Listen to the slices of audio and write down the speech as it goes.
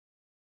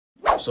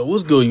So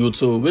what's good,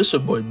 YouTube? It's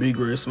your boy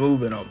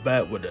Bgraysmooth, and I'm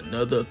back with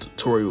another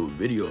tutorial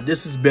video.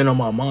 This has been on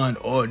my mind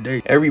all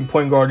day. Every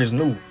point guard is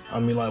new.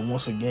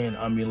 Once again,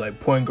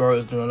 point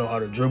guards don't know how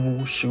to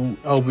dribble, shoot.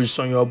 I'll be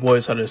showing y'all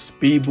boys how to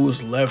speed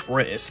boost, left,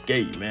 right, and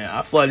skate, man.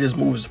 I feel like this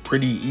move is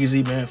pretty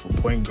easy, man, for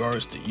point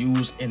guards to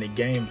use in a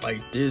game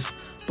like this.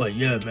 But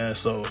yeah, man,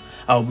 so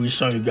I'll be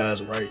showing you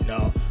guys right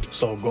now.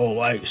 So go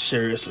like,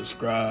 share, and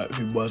subscribe if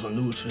you boys are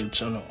new to the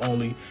channel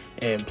only.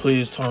 And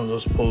please turn on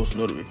those post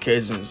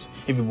notifications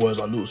if you boys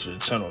are new to the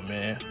channel,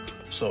 man.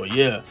 So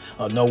yeah,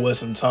 no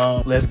wasting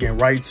time, let's get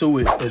right to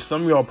it. And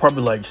some of y'all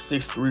probably like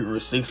 6'3" or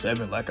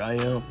 6'7" like I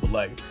am, but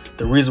like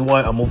the reason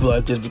why I'm moving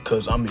like this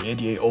because I'm an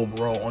 88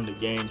 overall on the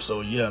game.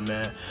 So yeah,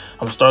 man,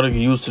 I'm starting to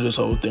get used to this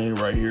whole thing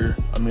right here.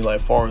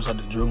 Far as how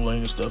the dribbling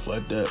and stuff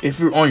like that. If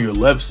you're on your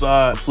left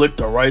side, flick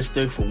the right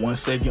stick for 1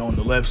 second on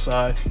the left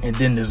side and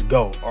then just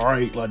go. All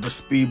right, like the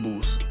speed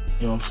boost.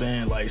 You know what I'm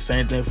saying? Like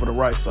same thing for the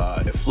right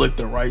side. And flick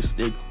the right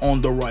stick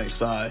on the right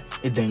side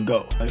and then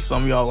go. Like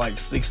some of y'all like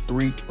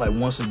 6'3", like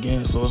once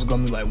again, so it's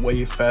gonna be like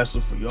way faster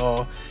for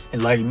y'all.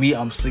 And like me,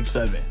 I'm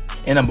 6'7".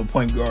 and I'm a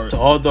point guard. To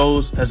all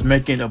those that's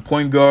making a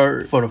point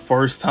guard for the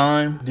first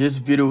time, this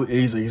video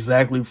is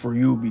exactly for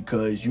you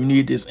because you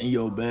need this in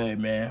your bag,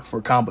 man,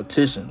 for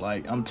competition.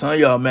 Like I'm telling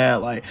y'all,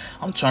 man, like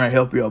I'm trying to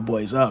help y'all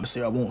boys out so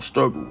y'all won't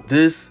struggle.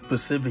 This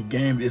specific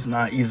game is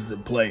not easy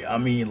to play.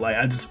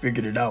 I just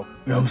figured it out.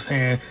 You know what I'm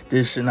saying?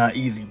 This shit not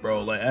easy,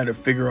 bro. Like I had to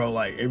figure out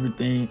like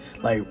everything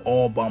like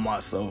all by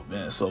myself,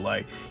 man. So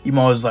like you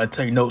might as well like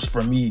take notes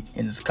from me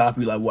and just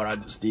copy like what I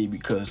just did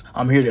because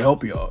I'm here to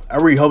help y'all. I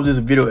really hope this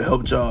video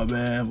helped y'all,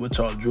 man, with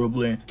y'all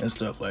dribbling and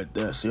stuff like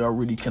that. So y'all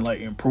really can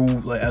like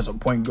improve like as a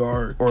point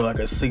guard or like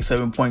a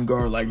 6'7" point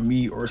guard like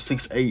me or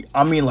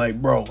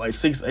 6'8". Bro, like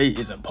 6'8"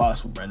 is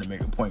impossible, man, to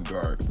make a point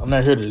guard. I'm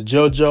not here to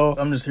judge y'all.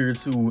 I'm just here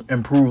to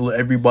improve like,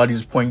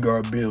 everybody's point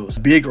guard builds,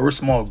 big or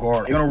small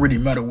guard. It don't really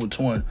matter which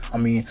one.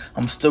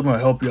 I'm still gonna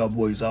help y'all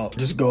boys out.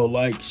 Just go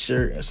like,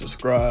 share, and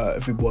subscribe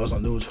if you boys are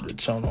new to the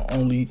channel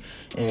only.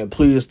 And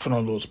please turn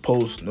on those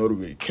post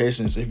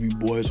notifications if you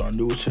boys are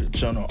new to the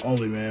channel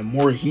only, man.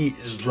 More heat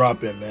is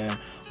dropping, man.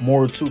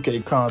 More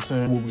 2K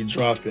content will be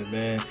dropping,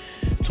 man.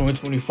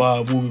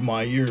 2025 will be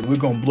my year. We're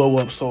gonna blow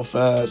up so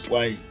fast.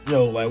 Like,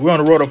 yo, like we're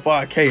on the road to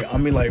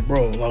 5K.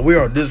 Bro, like we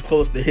are this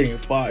close to hitting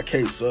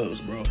 5K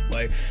subs, bro.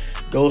 Like,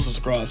 go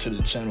subscribe to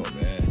the channel,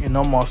 man. And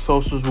all my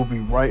socials will be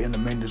right in the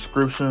main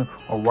description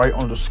or right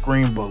on the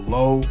screen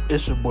below.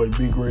 It's your boy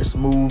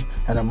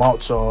Bgraysmooth, and I'm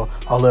out, y'all.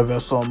 I love y'all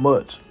so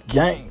much.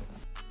 Gang.